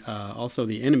the also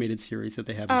the animated series that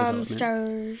they have in development.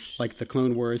 Stars. Like the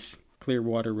Clone Wars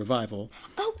Clearwater Revival.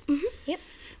 Oh, yep.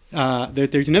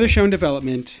 There's another show in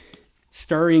development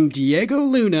starring Diego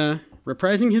Luna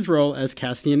reprising his role as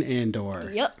Cassian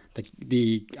Andor. Yep.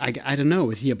 I don't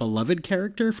know, is he a beloved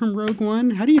character from Rogue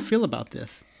One? How do you feel about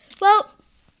this? Well,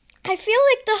 I feel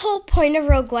like the whole point of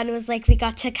Rogue One was like we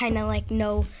got to kind of like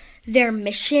know their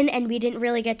mission and we didn't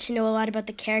really get to know a lot about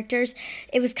the characters.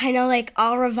 It was kind of like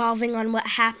all revolving on what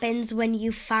happens when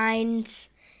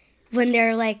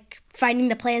they're like finding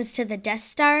the plans to the Death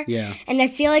Star. Yeah. And I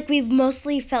feel like we've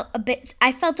mostly felt a bit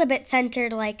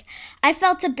centered, like, I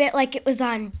felt a bit like it was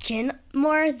on Jin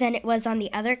more than it was on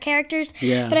the other characters.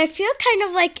 Yeah. But I feel kind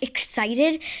of like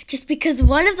excited just because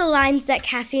one of the lines that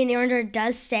Cassian Andor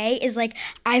does say is like,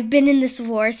 I've been in this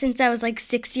war since I was like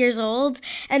 6 years old.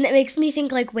 And that makes me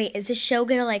think like, wait, is this show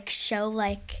gonna like show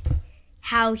like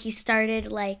how he started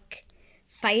like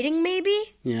fighting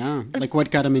maybe? Yeah, like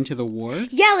what got him into the war?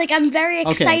 Yeah, like I'm very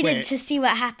excited to see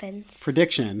what happens.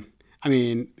 Prediction. I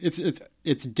mean,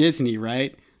 it's Disney,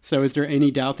 right? So is there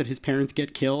any doubt that his parents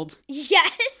get killed?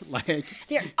 Yes. Like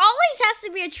there always has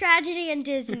to be a tragedy in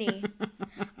Disney.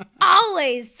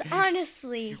 Always,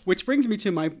 honestly. Which brings me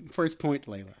to my first point,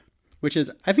 Layla, which is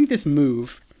I think this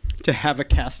move to have a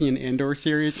Cassian Andor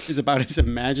series is about as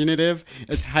imaginative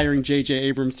as hiring J.J.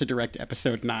 Abrams to direct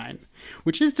Episode 9,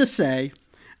 which is to say,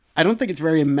 I don't think it's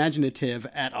very imaginative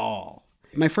at all.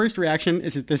 My first reaction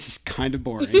is that this is kind of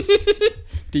boring.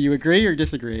 Do you agree or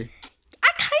disagree? I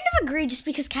kind of agree just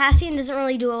because Cassian doesn't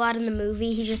really do a lot in the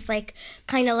movie. He's just like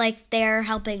kind of like there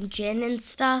helping Jin and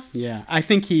stuff. Yeah, I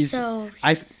think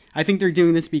I think they're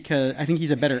doing this because I think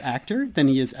he's a better actor than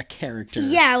he is a character.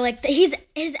 Yeah, like his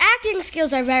acting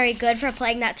skills are very good for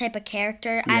playing that type of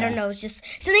character. Yeah. I don't know, it's just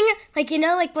something like, you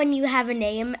know, like when you have a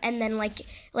name and then like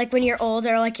when you're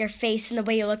older, like your face and the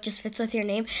way you look just fits with your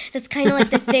name. That's kind of like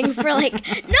the thing for like, no,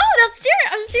 that's serious.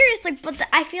 I'm serious. Like, but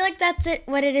I feel like that's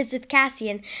what it is with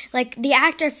Cassian. Like the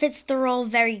actor fits the role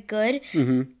very good,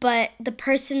 but the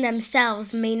person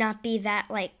themselves may not be that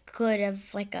like good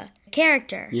of like a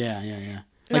character. Yeah.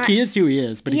 Like he is who he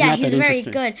is, but he's not that interesting. He's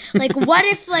very good. Like what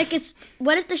if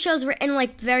the show's written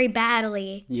like very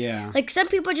badly? Yeah. Like some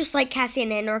people just like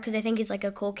Cassian Andor because they think he's like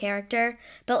a cool character,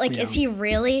 but like is he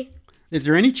really? Is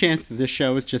there any chance that this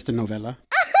show is just a novella?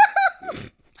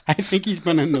 I think he's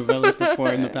been in novellas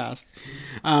before in the past.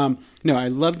 No, I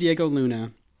love Diego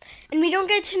Luna. And we don't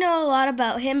get to know a lot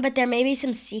about him, but there may be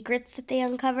some secrets that they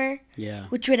uncover. Yeah.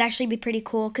 Which would actually be pretty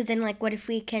cool, because then, like, what if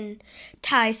we can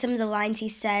tie some of the lines he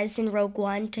says in Rogue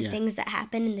One to things that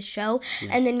happen in the show,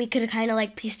 and then we could kind of,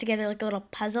 like, piece together, like, a little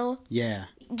puzzle. Yeah.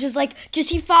 does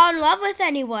he fall in love with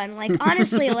anyone? Like,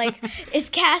 honestly, like, is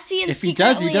Cassian If he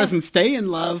does, he doesn't stay in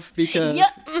love because...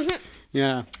 Yep.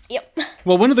 Yeah. Yep.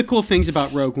 Well, one of the cool things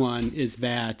about Rogue One is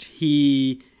that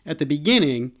at the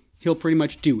beginning, he'll pretty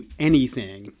much do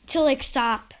anything to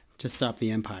stop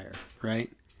the Empire, right?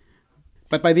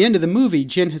 But by the end of the movie,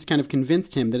 Jin has kind of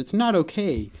convinced him that it's not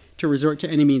okay to resort to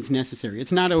any means necessary.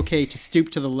 It's not okay to stoop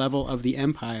to the level of the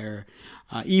Empire,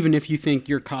 even if you think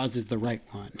your cause is the right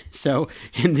one. So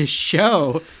in this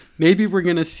show, maybe we're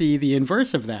going to see the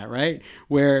inverse of that, right?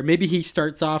 Where maybe he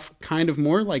starts off kind of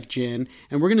more like Jin,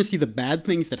 and we're going to see the bad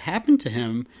things that happen to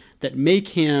him that make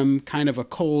him kind of a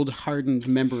cold, hardened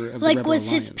member of the Rebel Alliance.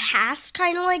 Was his past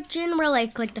kind of like Jin, where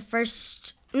like the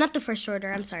first... Not the First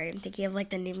Order, I'm sorry, I'm thinking of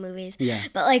the new movies. Yeah.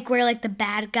 But where the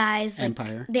bad guys,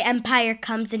 Empire. The Empire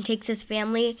comes and takes his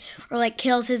family, or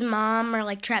kills his mom,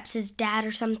 or traps his dad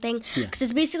or something. Because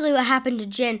it's basically what happened to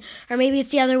Jin. Or maybe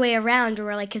it's the other way around,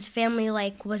 where his family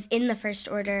was in the First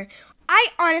Order. I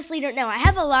honestly don't know. I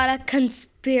have a lot of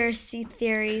conspiracy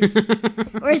theories.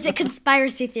 Or is it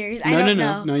conspiracy theories? I don't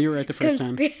know. No, you were right the first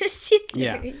time. Conspiracy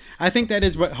theories. Yeah. I think that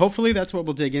is hopefully that's what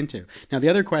we'll dig into. Now, the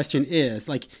other question is,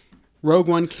 Rogue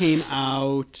One came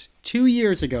out 2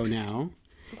 years ago now,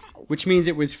 which means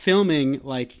it was filming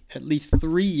at least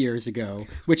 3 years ago,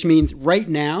 which means right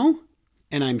now,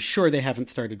 and I'm sure they haven't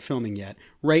started filming yet,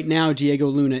 right now Diego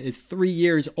Luna is 3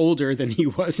 years older than he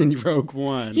was in Rogue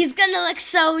One. He's going to look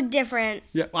so different.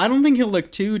 Yeah, I don't think he'll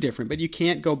look too different, but you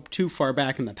can't go too far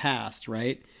back in the past,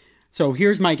 right? So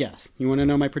here's my guess. You want to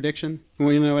know my prediction? You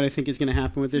want to know what I think is going to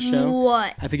happen with this show?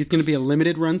 What? I think it's going to be a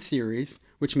limited run series,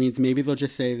 which means maybe they'll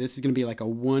just say this is going to be a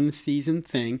 1-season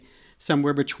thing,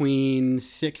 somewhere between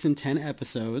 6 and 10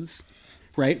 episodes,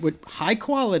 right? With high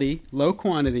quality, low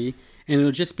quantity, and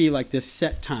it'll just be this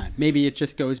set time. Maybe it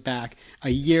just goes back a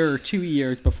year or 2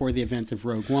 years before the events of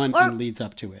Rogue One and leads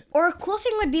up to it. Or a cool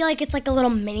thing would be it's a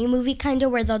little mini movie kind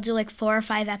of where they'll do 4 or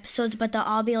 5 episodes, but they'll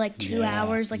all be 2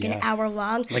 hours, an hour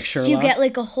long. Like Sherlock? So you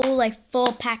get a whole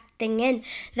full packed thing in.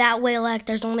 That way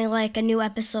there's only a new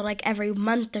episode every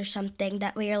month or something.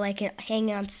 That way you're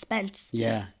hanging on suspense.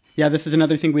 Yeah. Yeah, this is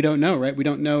another thing we don't know, right? We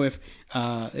don't know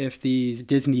if these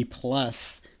Disney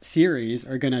Plus series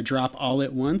are going to drop all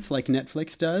at once like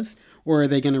Netflix does, or are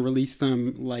they going to release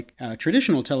them like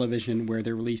traditional television where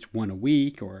they're released one a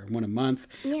week or one a month?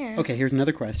 Yeah. Okay, here's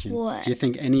another question. What? Do you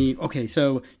think okay,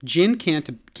 so Jin can't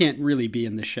really be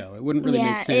in the show. It wouldn't really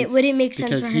make sense. It wouldn't make sense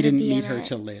because for her he didn't to be meet in her it.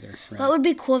 till later. Right? What would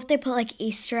be cool if they put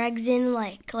Easter eggs in,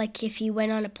 like if he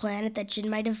went on a planet that Jin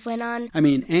might have went on? I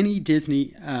mean, any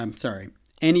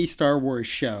Star Wars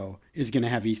show is going to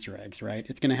have Easter eggs, right?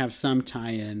 It's going to have some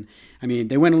tie-in. I mean,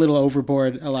 they went a little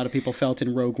overboard, a lot of people felt,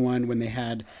 in Rogue One when they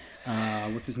had,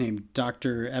 what's his name,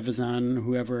 Dr. Evazan,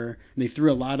 whoever. They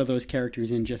threw a lot of those characters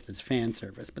in just as fan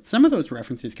service. But some of those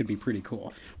references could be pretty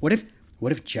cool. What if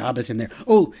Jabba's in there?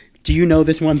 Oh, do you know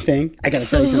this one thing? I got to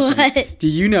tell you something. What? Do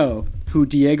you know who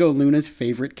Diego Luna's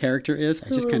favorite character is? I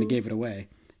just kind of gave it away.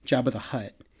 Jabba the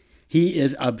Hutt. He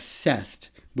is obsessed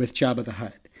with Jabba the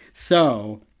Hutt.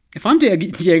 So, if I'm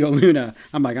Diego Luna,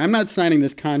 I'm I'm not signing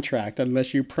this contract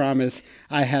unless you promise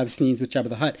I have scenes with Jabba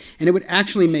the Hutt. And it would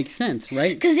actually make sense,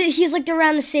 right? Because he's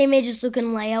around the same age as Luke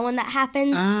and Leia when that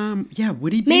happens. Yeah,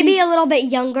 would he be? Maybe a little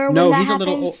bit younger when that happens. No, he's a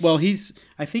little... Well,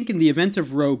 I think in the events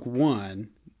of Rogue One...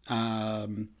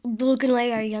 Luke and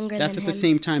Leia are younger than him. That's at the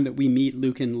same time that we meet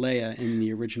Luke and Leia in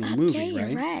the original movie, right?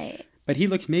 Okay, you're right. But he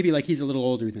looks maybe like he's a little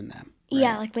older than them. Right?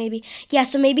 Yeah, maybe. Yeah,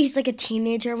 so maybe he's a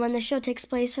teenager when the show takes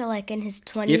place, or in his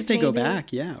 20s. If they go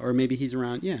back, yeah. Or maybe he's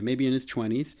around, maybe in his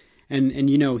 20s. And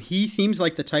he seems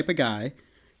like the type of guy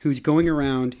who's going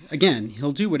around, again,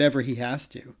 he'll do whatever he has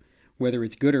to, whether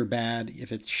it's good or bad,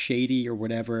 if it's shady or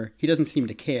whatever. He doesn't seem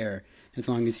to care as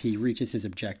long as he reaches his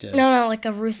objective. No, like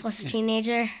a ruthless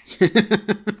teenager.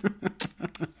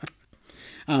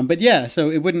 But yeah, so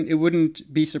it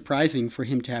wouldn't be surprising for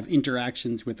him to have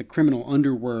interactions with the criminal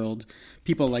underworld,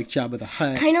 people like Jabba the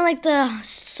Hutt. Kind of like the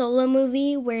Solo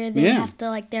movie where they have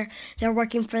to they're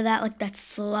working for that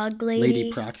slug lady.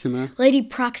 Lady Proxima. Lady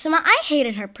Proxima. I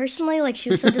hated her personally. She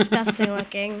was so disgusting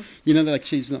looking.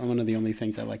 She's one of the only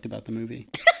things I liked about the movie.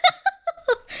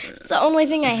 It's the only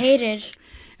thing I hated.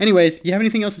 Anyways, you have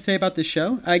anything else to say about this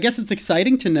show? I guess it's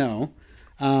exciting to know.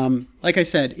 Like I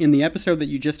said, in the episode that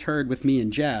you just heard with me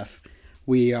and Jeff,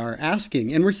 we are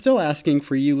asking, and we're still asking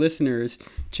for you listeners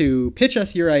to pitch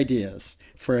us your ideas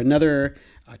for another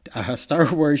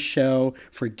Star Wars show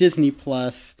for Disney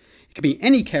Plus. It could be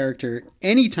any character,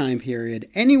 any time period,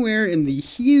 anywhere in the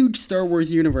huge Star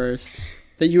Wars universe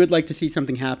that you would like to see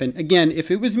something happen. Again, if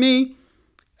it was me,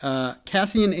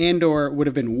 Cassian Andor would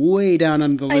have been way down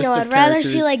on the list. I know. I'd rather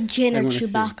see like Jin or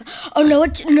Chewbacca. Oh,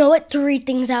 know what? 3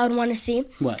 things I would want to see.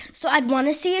 What? So I'd want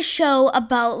to see a show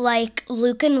about like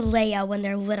Luke and Leia when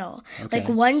they're little. Okay.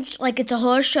 Like it's a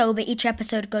whole show, but each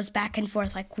episode goes back and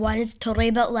forth. Like one is totally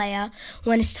about Leia,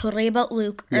 one is totally about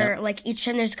Luke. Or like each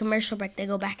time there's a commercial break, they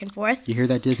go back and forth. You hear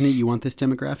that, Disney? You want this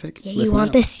demographic? Yeah, you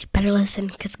want this? You better listen,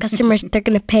 because customers they're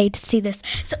gonna pay to see this.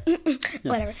 So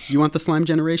whatever. You want the slime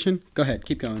generation? Go ahead,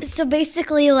 keep going. So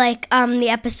basically, like, the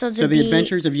episodes would be... So the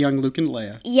adventures of young Luke and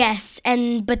Leia. Yes,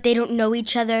 but they don't know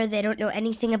each other. They don't know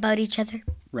anything about each other.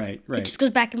 Right. It just goes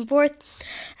back and forth.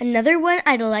 Another one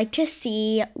I'd like to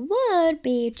see would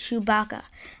be Chewbacca.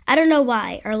 I don't know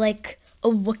why. Or, like, a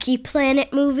Wookiee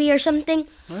Planet movie or something.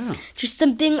 Wow. Just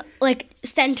something, like,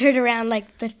 centered around,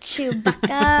 like, the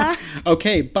Chewbacca.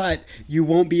 Okay, but you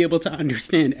won't be able to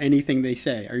understand anything they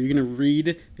say. Are you going to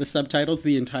read the subtitles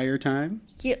the entire time?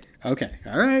 Yep. Okay.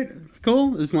 All right.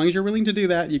 Cool. As long as you're willing to do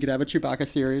that, you could have a Chewbacca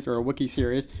series or a Wookiee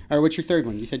series. All right, what's your third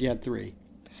one? You said you had 3.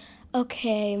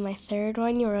 Okay, my third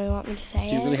one, you really want me to say it?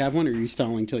 Do you really have one, or are you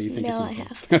stalling till you think of something? No, I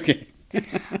have. Okay.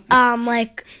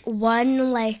 Like,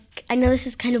 one, like, I know this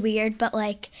is kind of weird, but,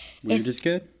 like... Weird is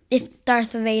good? If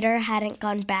Darth Vader hadn't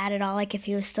gone bad at all, like, if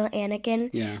he was still Anakin.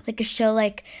 Yeah. Like, a show,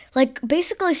 like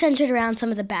basically centered around some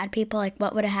of the bad people, like,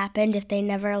 what would have happened if they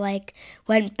never, like,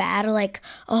 went bad, or, like,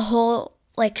 a whole,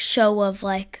 like, show of,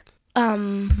 like,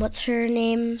 what's her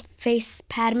name?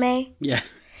 Padme? Yeah.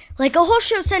 Like, a whole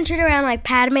show centered around, like,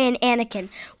 Padme and Anakin.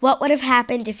 What would have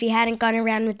happened if he hadn't gone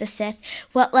around with the Sith?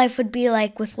 What life would be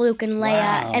like with Luke and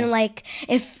Leia? Wow. And, like,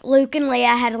 if Luke and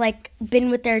Leia had, like, been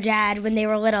with their dad when they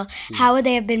were little, how would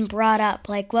they have been brought up?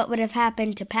 Like, what would have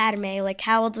happened to Padme? Like,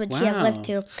 how old would she have lived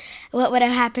to? What would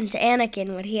have happened to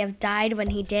Anakin? Would he have died when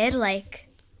he did? Like...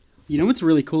 You know what's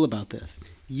really cool about this?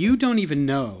 You don't even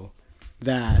know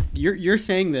that... You're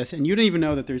saying this, and you don't even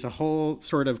know that there's a whole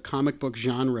sort of comic book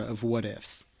genre of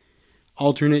what-ifs.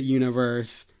 Alternate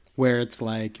universe where it's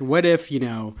like, what if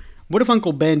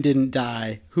Uncle Ben didn't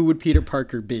die? Who would Peter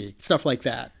Parker be? Stuff like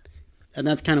that. And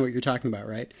that's kind of what you're talking about,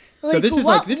 right? Like, so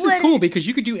this is cool because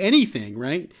you could do anything,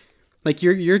 right? Like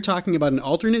you're talking about an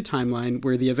alternate timeline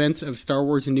where the events of Star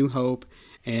Wars: A New Hope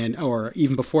or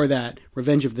even before that,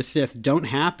 Revenge of the Sith don't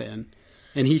happen,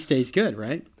 and he stays good,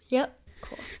 right? Yep.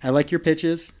 Cool. I like your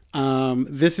pitches.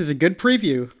 This is a good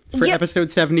preview for episode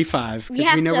 75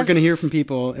 because we know we're going to hear from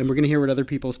people and we're going to hear what other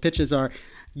people's pitches are.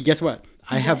 Guess what?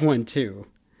 I have one too.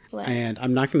 What? And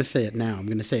I'm not going to say it now. I'm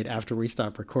going to say it after we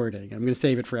stop recording. I'm going to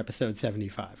save it for episode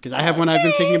 75 because I have one I've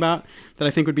been thinking about that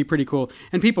I think would be pretty cool.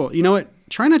 And people, you know what?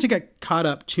 Try not to get caught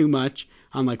up too much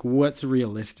on like what's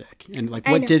realistic and like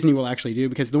what Disney will actually do,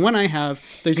 because the one I have,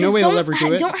 there's no way they'll ever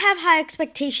do it. Don't have high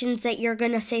expectations that you're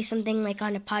going to say something like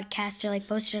on a podcast or like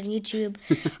post it on YouTube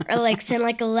or like send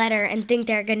like a letter and think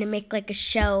they're going to make like a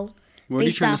show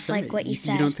based off like what you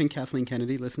said. You don't think Kathleen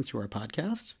Kennedy listens to our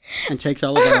podcast and takes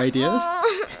all of our ideas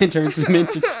and turns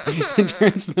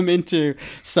them into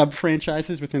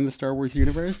sub-franchises within the Star Wars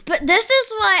universe? But this is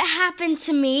what happened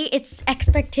to me. It's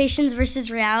expectations versus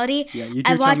reality. Yeah, you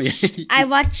do tell me. I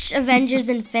watched Avengers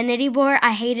Infinity War.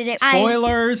 I hated it.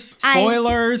 Spoilers!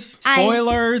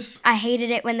 I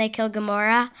hated it when they killed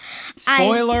Gamora.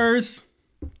 Spoilers!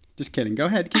 Just kidding. Go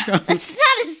ahead. Keep going. That's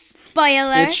not a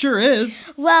spoiler. It sure is.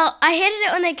 Well, I hated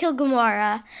it when they killed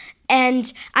Gamora.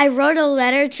 And I wrote a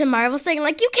letter to Marvel saying,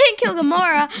 like, you can't kill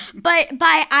Gamora. But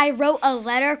I wrote a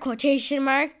letter, quotation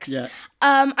marks. Yeah.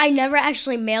 I never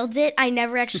actually mailed it. I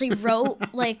never actually wrote,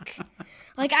 like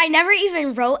I never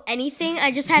even wrote anything.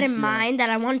 I just had in mind that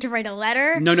I wanted to write a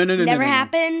letter. No. Never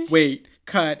happened. Wait,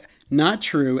 cut. Not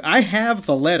true. I have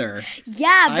the letter.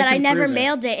 Yeah, but I never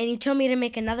mailed it, and you told me to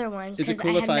make another one because I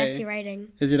had messy writing.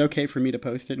 Is it okay for me to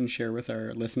post it and share with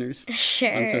our listeners?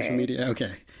 Sure. On social media?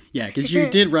 Okay. Yeah, because you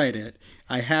did write it.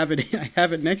 I have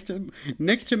it next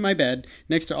to my bed,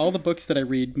 next to all the books that I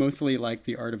read, mostly like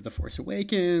The Art of the Force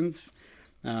Awakens,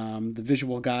 the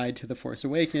visual guide to The Force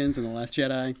Awakens and The Last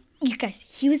Jedi. You guys,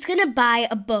 he was going to buy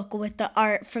a book with the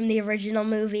art from the original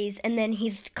movies, and then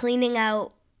he's cleaning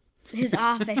out his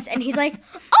office, and he's like,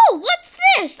 oh, what's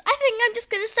this? I think I'm just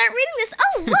going to start reading this.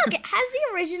 Oh, look, it has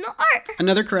the original art.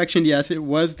 Another correction, yes, it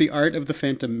was The Art of the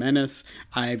Phantom Menace.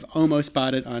 I've almost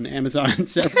bought it on Amazon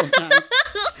several times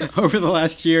over the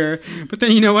last year. But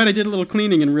then, you know what? I did a little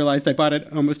cleaning and realized I bought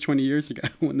it almost 20 years ago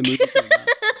when the movie came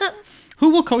out.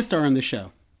 Who will co-star on the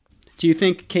show? Do you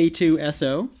think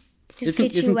K2SO?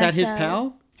 Isn't that his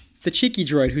pal? The cheeky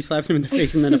droid who slaps him in the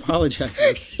face and then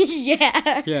apologizes.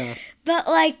 Yeah. Yeah. But,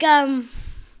 like, Do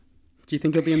you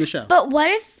think he'll be in the show? But what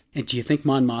if... And do you think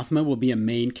Mon Mothma will be a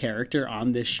main character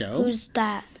on this show? Who's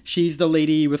that? She's the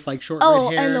lady with like short red hair.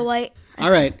 Oh, and the white. All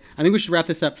right. I think we should wrap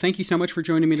this up. Thank you so much for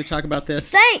joining me to talk about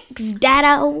this. Thanks,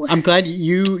 Dado. I'm glad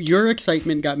your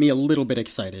excitement got me a little bit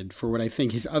excited for what I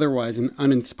think is otherwise an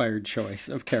uninspired choice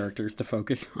of characters to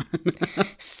focus on.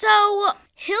 So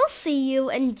he'll see you,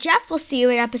 and Jeff will see you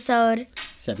in episode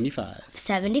 75.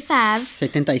 75.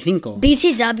 75.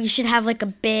 BTW should have like a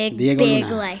big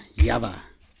like Yaba.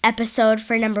 episode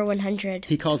for number 100.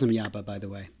 He calls him Yaba, by the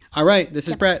way. All right. This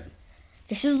is Brett.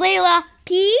 This is Layla.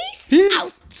 Peace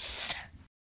out.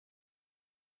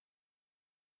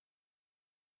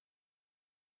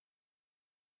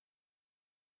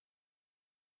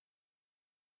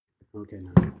 Okay,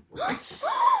 now.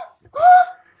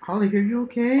 Ollie, are you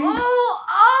okay? Oh,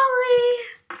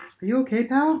 Ollie. Are you okay,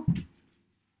 pal?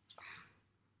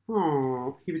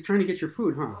 Oh, he was trying to get your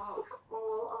food, huh?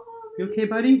 You okay,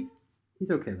 buddy?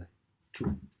 He's okay, then. Come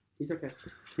on. He's okay.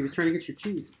 He was trying to get your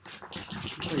cheese.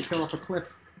 Oh, he fell off a cliff.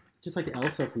 Just like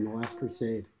Elsa from The Last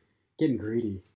Crusade. Getting greedy.